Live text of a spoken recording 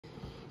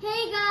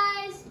Hey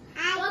guys,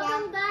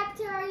 welcome back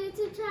to our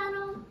YouTube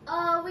channel.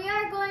 We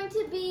are going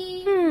to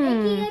be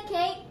making a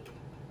cake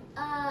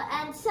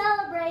and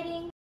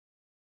celebrating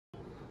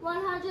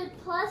 100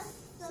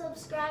 plus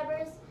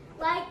subscribers.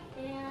 Like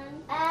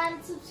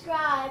and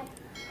subscribe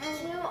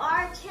to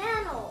our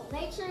channel.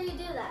 Make sure you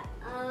do that.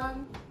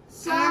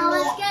 So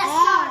let's get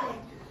started.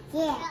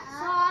 Yeah.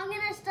 So I'm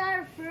gonna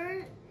start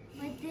first,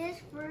 like this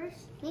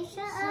first. So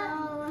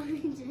let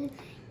me just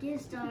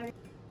get started.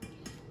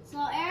 So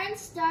Aaron's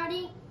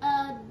starting,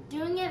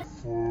 doing it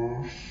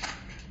first.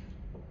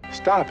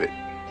 Stop it.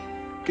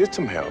 Get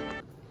some help.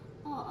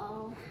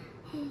 Uh-oh.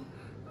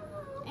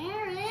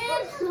 Aaron!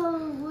 It's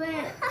so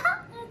wet.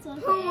 That's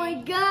okay. Oh my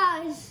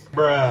gosh.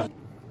 Bruh.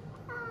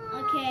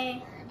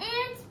 Okay.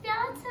 Aaron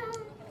spilled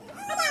some.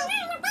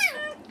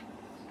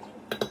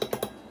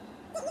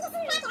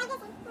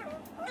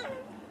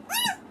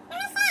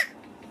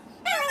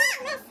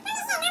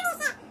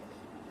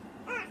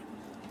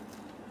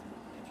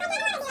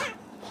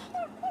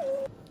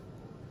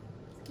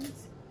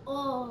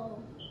 Oh,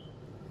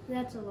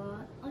 that's a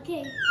lot.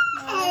 Okay.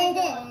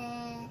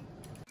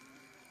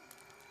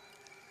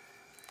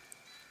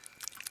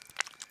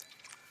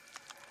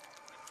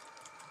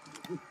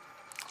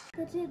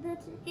 That's it,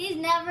 that's it. He's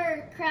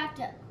never cracked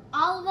it.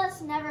 All of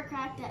us never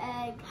cracked an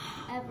egg,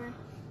 ever.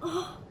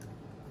 Oh.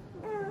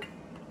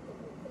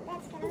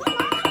 That's good. Okay.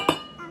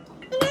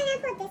 And then I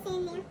put this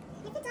in here.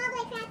 If it's all the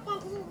way cracked,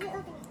 then you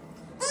open it.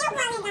 Ew,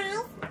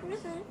 guys.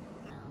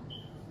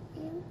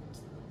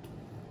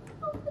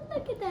 Oh,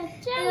 look at that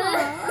jello.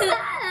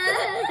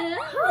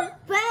 How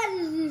bad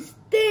is this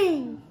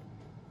thing?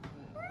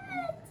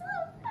 It's so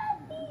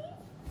funny.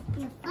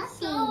 You're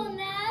fussy. So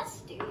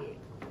nasty.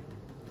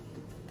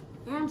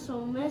 I'm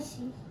so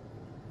messy.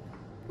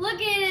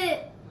 Look at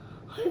it.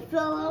 I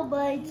fell out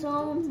by its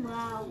own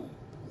mouth.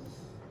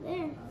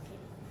 There.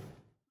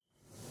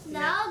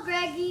 Now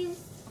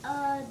Greggy's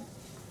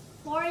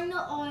pouring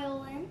the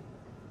oil in.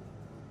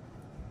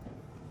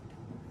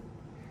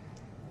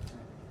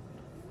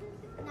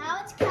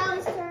 Now it's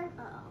Callie's turn.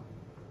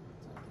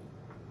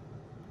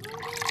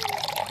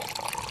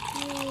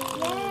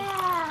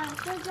 Yeah,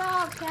 good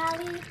job,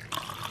 Callie.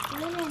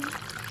 Winning.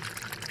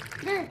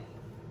 Good.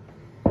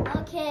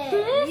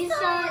 Okay,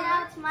 so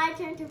now it's my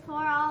turn to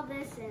pour all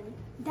this in.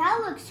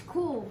 That looks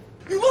cool.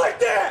 You like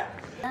that?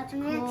 That's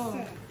cool.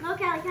 No,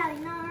 Callie,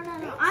 no.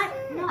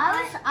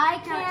 I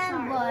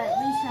can, but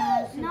Lisa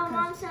has to. No,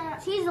 Mom said.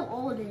 She's the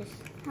oldest.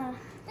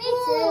 Me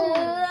too.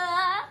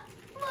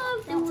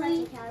 Don't touch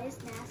it, Callie. It's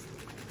nasty.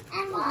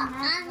 I'm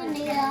gonna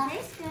It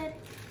tastes good.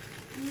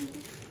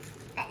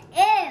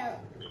 Ew.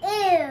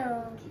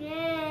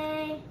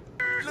 Okay.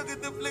 Look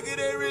at the flick of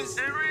that wrist.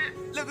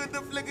 Look at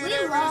the flick of We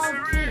that love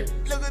wrist.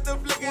 cake. Look at the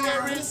flick of that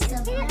wrist.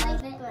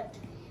 Good.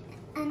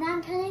 And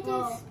then can I do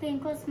Whoa.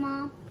 sprinkles,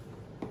 Mom?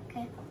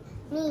 Okay.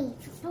 Me.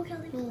 No,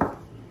 Callie. Me.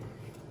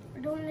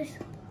 We're doing this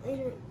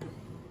later.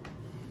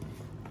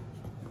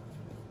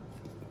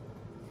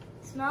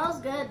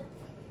 Smells good.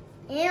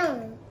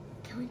 Ew.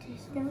 Can we do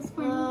that was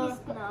funny.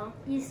 No.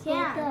 You Yeah,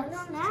 spilled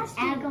that's the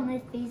nasty. egg on my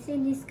face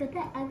and you spilled the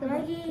egg on my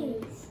Reggie.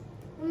 face.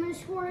 I'm gonna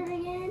pour it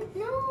again.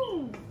 No.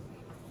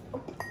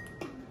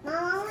 Mom, I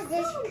want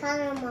this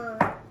color, Mom.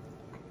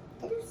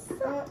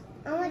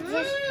 I want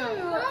this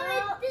color.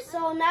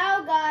 So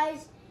now,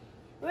 guys,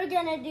 we're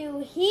gonna do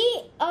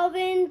heat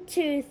oven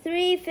to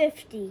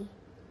 350.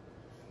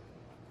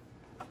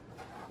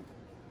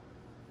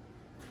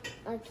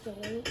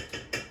 Okay.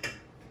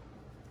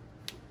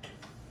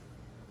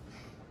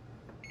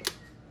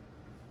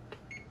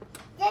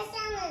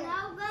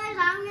 Now, guys,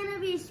 I'm gonna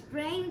be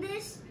spraying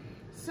this,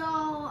 so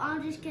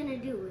I'm just gonna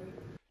do it.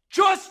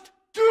 Just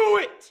do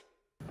it!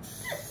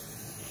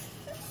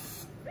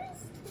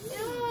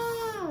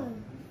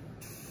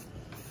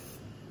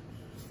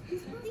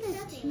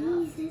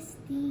 Jesus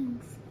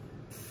stinks.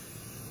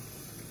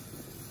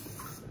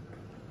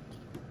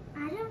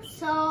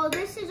 So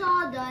this is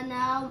all done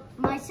now.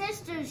 My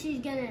sister,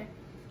 she's gonna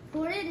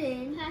put it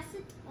in. Pass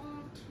it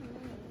on to me.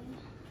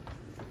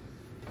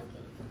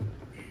 Okay.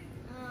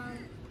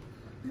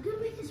 I'm gonna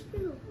make a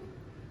sprinkle.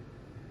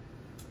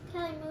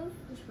 Kelly, move.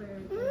 Just put it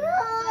right there.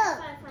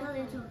 No. Kelly,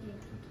 it's okay.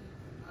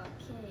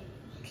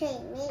 Okay. Okay,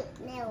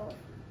 no.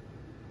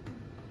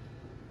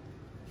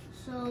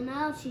 So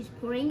now she's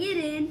pouring it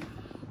in.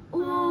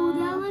 Oh,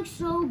 that looks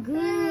so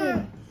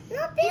good.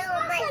 No, this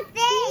on my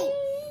face.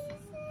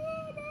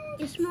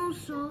 It smells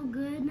so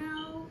good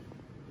now.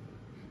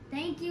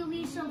 Thank you,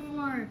 Lisa,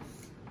 for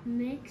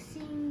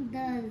mixing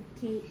the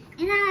cake.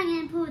 And now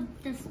I'm gonna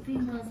put the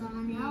sprinkles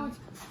on it. Now it's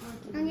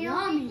And looking you're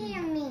yummy.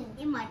 making me.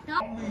 In my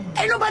thumb.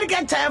 Ain't nobody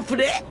got time for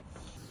that.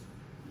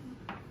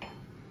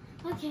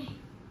 Okay.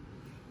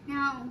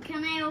 Now,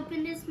 can I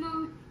open this,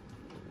 Mom?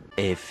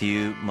 A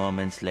few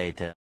moments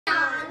later.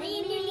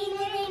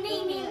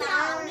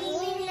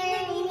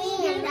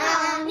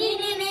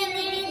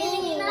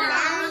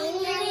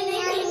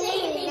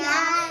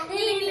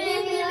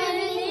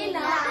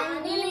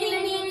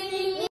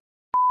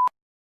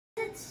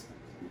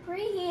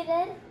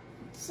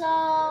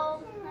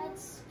 So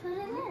let's put it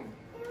in.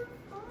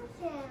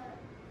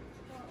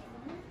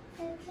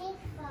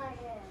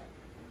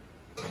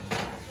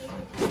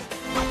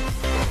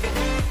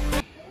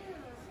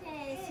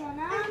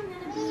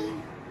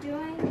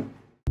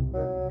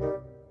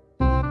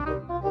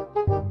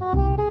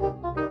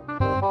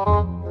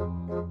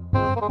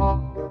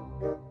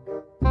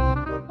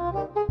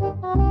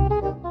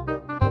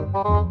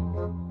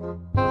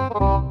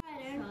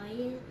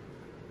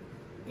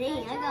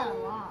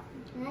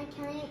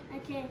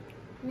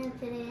 And then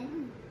fit it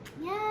in.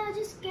 Yeah,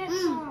 just get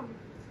some.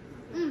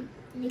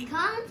 It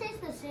kind of tastes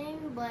the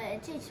same, but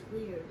it tastes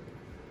weird.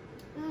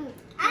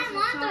 I don't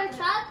want their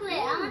chocolate.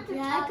 I want their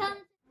chocolate.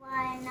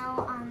 Why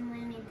no, let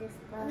me this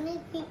book. Let me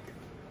pick.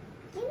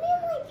 Give me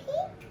my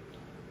pick.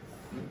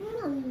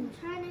 I'm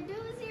trying to do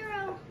a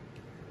 0.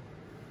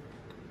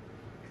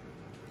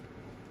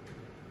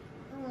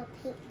 I want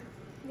pick.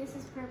 This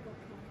is purple.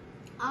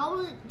 I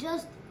was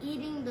just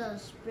eating the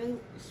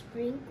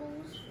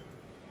sprinkles.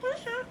 Can I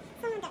have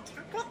some of the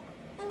chocolate?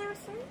 And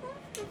also,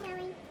 I'm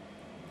throwing.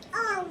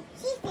 Oh,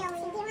 she's throwing. Do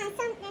you want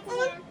some? That's a 0.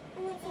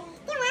 Do you want some?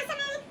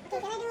 Okay,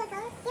 can I do a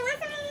color? Do you want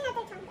some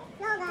other chocolate?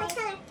 No, guys. Which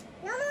color?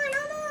 No more,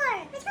 no more.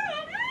 Which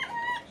color?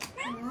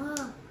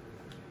 Oh.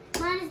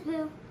 Mine is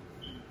blue.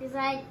 Because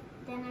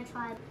then I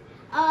tried.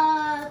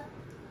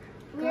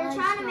 We're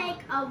trying to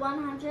make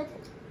 100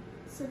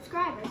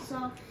 subscribers.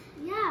 So,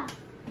 yeah.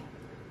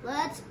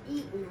 Let's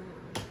eat now.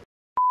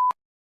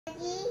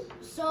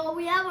 So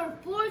we have our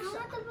forks.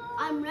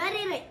 I'm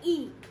ready to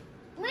eat.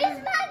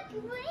 Where's my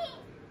green?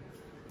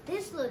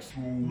 This looks.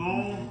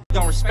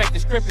 Don't respect the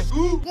script.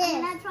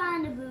 I'm not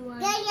trying the blue one.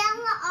 The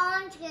yellow,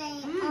 orange,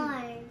 green,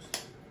 orange.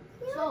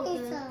 So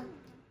good.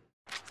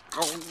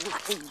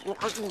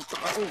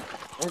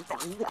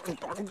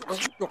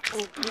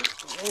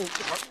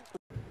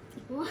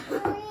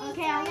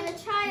 Okay, I'm gonna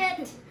try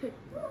it.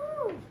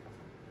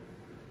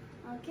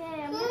 Okay,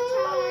 I'm gonna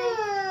try.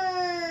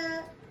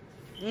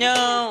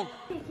 No.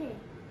 Okay.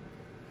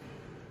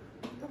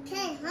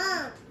 Okay,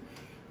 huh?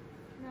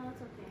 No,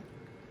 it's okay.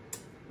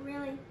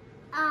 Really?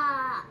 I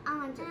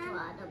want to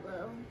try the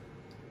blue.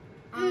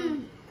 I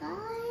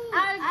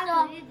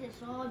could eat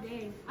this all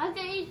day. I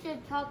could eat the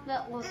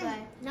chocolate all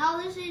day. No,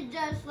 this is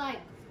just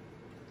like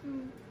to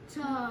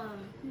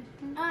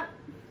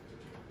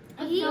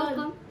eat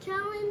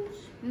challenge.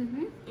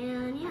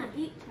 And yeah,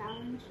 eat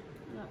challenge.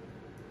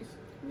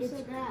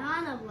 It's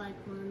kind of like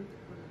one.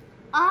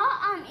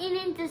 I'm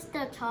eating just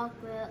the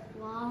chocolate.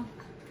 Wow.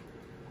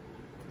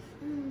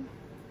 The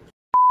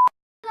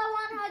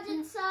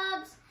 100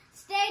 subs.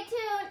 Stay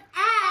tuned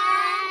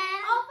and